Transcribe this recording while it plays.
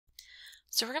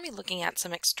So we're going to be looking at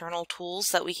some external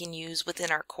tools that we can use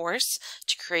within our course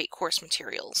to create course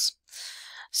materials.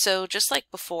 So just like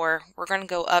before, we're going to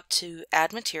go up to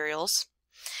Add Materials,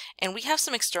 and we have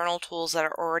some external tools that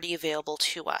are already available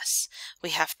to us. We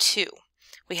have two.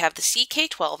 We have the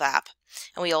CK12 app,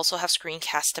 and we also have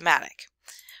Screencast-O-Matic.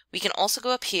 We can also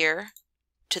go up here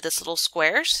to this little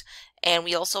squares, and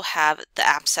we also have the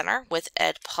App Center with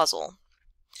Edpuzzle.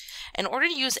 In order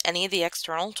to use any of the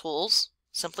external tools,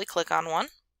 simply click on one,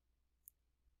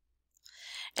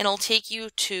 and it'll take you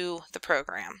to the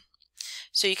program.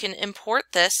 So you can import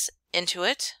this into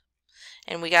it,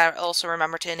 and we gotta also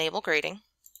remember to enable grading,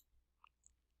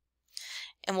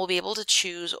 and we'll be able to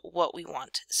choose what we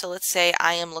want. So let's say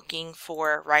I am looking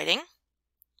for writing.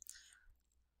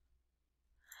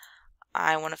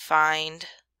 I want to find,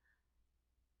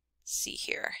 let's see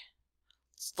here,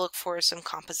 let's look for some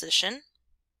composition,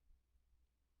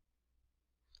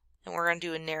 and we're going to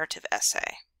do a narrative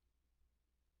essay.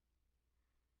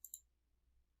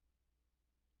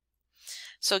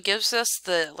 So it gives us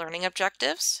the learning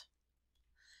objectives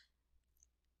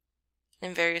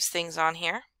and various things on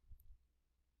here.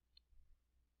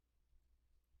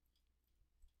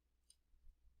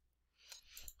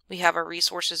 We have our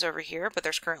resources over here, but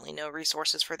there's currently no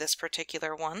resources for this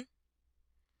particular one.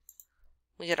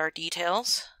 We get our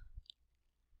details.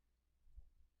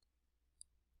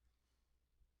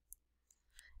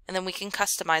 And then we can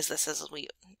customize this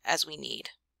as we need.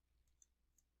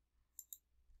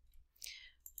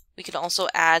 We can also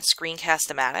add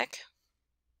Screencast-O-Matic,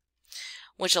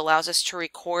 which allows us to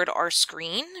record our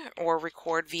screen or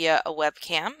record via a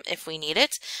webcam if we need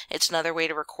it. It's another way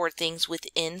to record things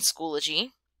within Schoology.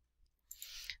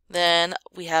 Then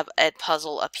we have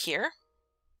Edpuzzle up here,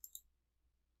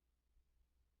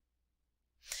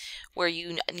 where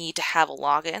you need to have a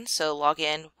login. So log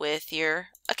in with your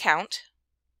account.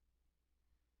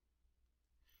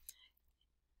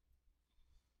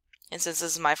 And since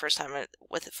this is my first time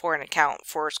for an account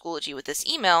for Schoology with this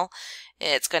email,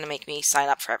 it's going to make me sign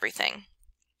up for everything.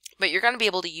 But you're going to be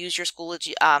able to use your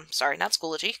Schoology, sorry, not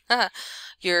Schoology,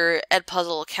 your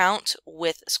Edpuzzle account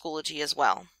with Schoology as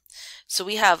well. So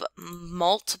we have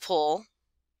multiple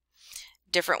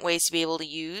different ways to be able to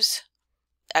use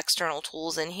external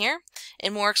tools in here,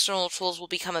 and more external tools will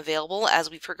become available as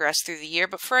we progress through the year,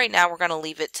 but for right now we're going to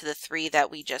leave it to the three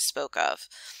that we just spoke of.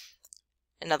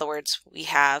 In other words, we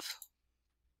have,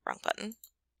 wrong button,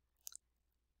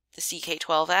 the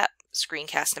CK12 app,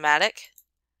 Screencast-O-Matic,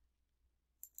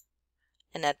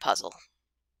 and Edpuzzle.